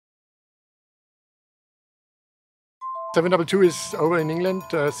𝗙𝗹𝗹𝗶 is over in England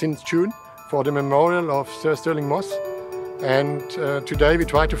since June for the memorial of Sir Stirling Moss. And today we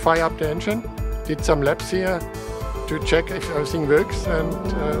tried to fire up the engine, did some laps here to check if everything works, and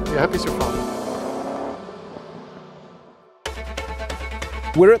we're happy so far.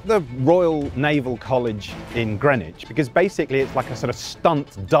 We're at the Royal Naval College in Greenwich because basically it's like a sort of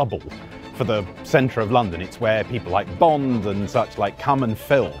stunt double for the centre of London. It's where people like Bond and such like come and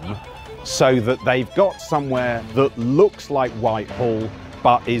film, so that they've got somewhere that looks like Whitehall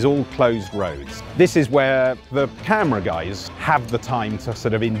but is all closed roads. This is where the camera guys have the time to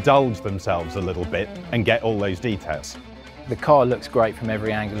sort of indulge themselves a little bit and get all those details. The car looks great from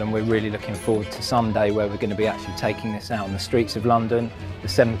every angle, and we're really looking forward to some day where we're going to be actually taking this out on the streets of London, the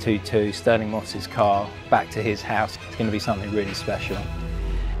 722, Stirling Moss's car, back to his house. It's going to be something really special.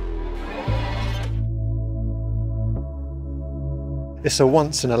 It's a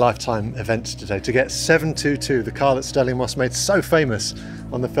once-in-a-lifetime event today to get 722, the car that Stirling Moss made so famous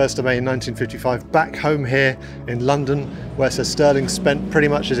on the 1st of May 1955, back home here in London, where Sir Stirling spent pretty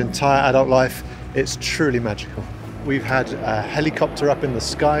much his entire adult life. It's truly magical. We've had a helicopter up in the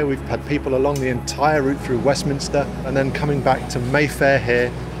sky, we've had people along the entire route through Westminster, and then coming back to Mayfair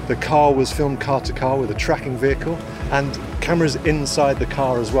here. The car was filmed car to car with a tracking vehicle, and cameras inside the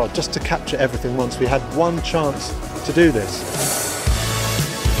car as well, just to capture everything once. We had one chance to do this.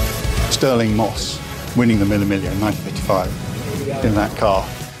 Stirling Moss winning the 𝗙𝗻𝗋 in 1955 in that car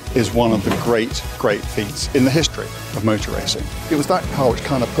is one of the great feats in the history of motor racing. It was that car which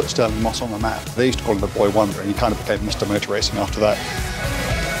kind of put Stirling Moss on the map. They used to call him the Boy Wonder, and he kind of became Mr. Motor Racing after that.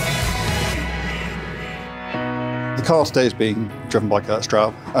 The car today is being driven by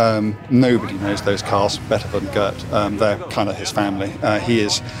𝗙𝗹𝗹𝗏. Nobody knows those cars better than 𝗙. They're kind of his family. He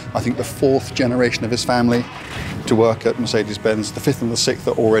is, I think, the 4th generation of his family to work at Mercedes-Benz. The 5th and the 6th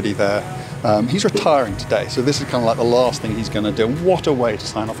are already there. He's retiring today, so this is kind of like the last thing he's going to do. And what a way to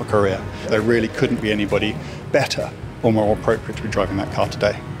sign off a career. There really couldn't be anybody better or more appropriate to be driving that car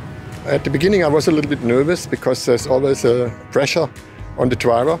today. At the beginning I was a little bit nervous because there's always a pressure on the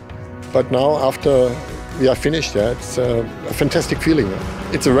driver, but now after we are finished, it's a fantastic feeling.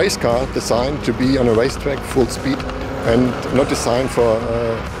 It's a race car designed to be on a racetrack full speed and not designed for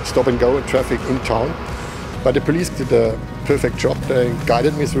stop and go traffic in town. But the police did a perfect job. They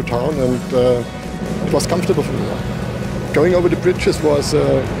guided me through town, and it was comfortable for me. Going over the bridges was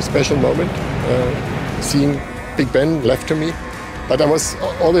a special moment, seeing Big Ben left to me, but I was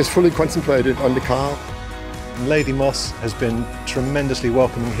always fully concentrated on the car. Lady Moss has been tremendously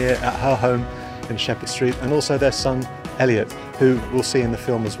welcoming here at her home in Shepherd Street, and also their son Elliot, who we'll see in the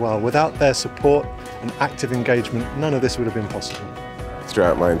film as well. Without their support and active engagement, none of this would have been possible.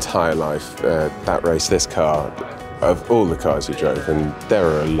 Throughout my entire life, that race, this car, of all the cars we drove, and there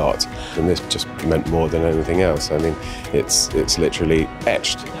are a lot, and this just meant more than anything else. I mean, it's literally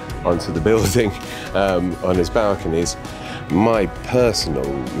etched onto the building on his balconies. My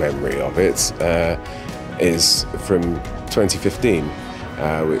personal memory of it is from 2015,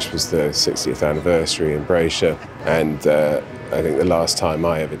 which was the 60th anniversary in 𝗙𝗿𝗏, and I think the last time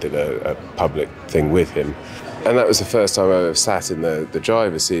I ever did a public thing with him. And that was the first time I ever sat in the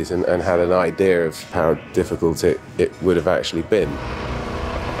driver's seat and had an idea of how difficult it would have actually been.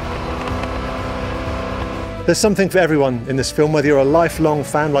 There's something for everyone in this film, whether you're a lifelong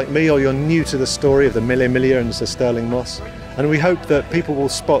fan like me or you're new to the story of the 𝗙𝗻𝗋 and Sir Stirling Moss. And we hope that people will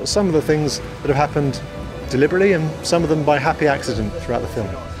spot some of the things that have happened deliberately and some of them by happy accident throughout the film.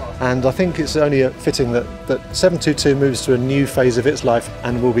 And I think it's only fitting that 722 moves to a new phase of its life,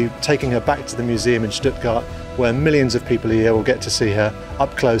 and we'll be taking her back to the museum in Stuttgart, where millions of people here will get to see her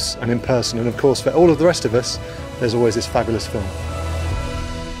up close and in person. And of course, for all of the rest of us, there's always this fabulous film.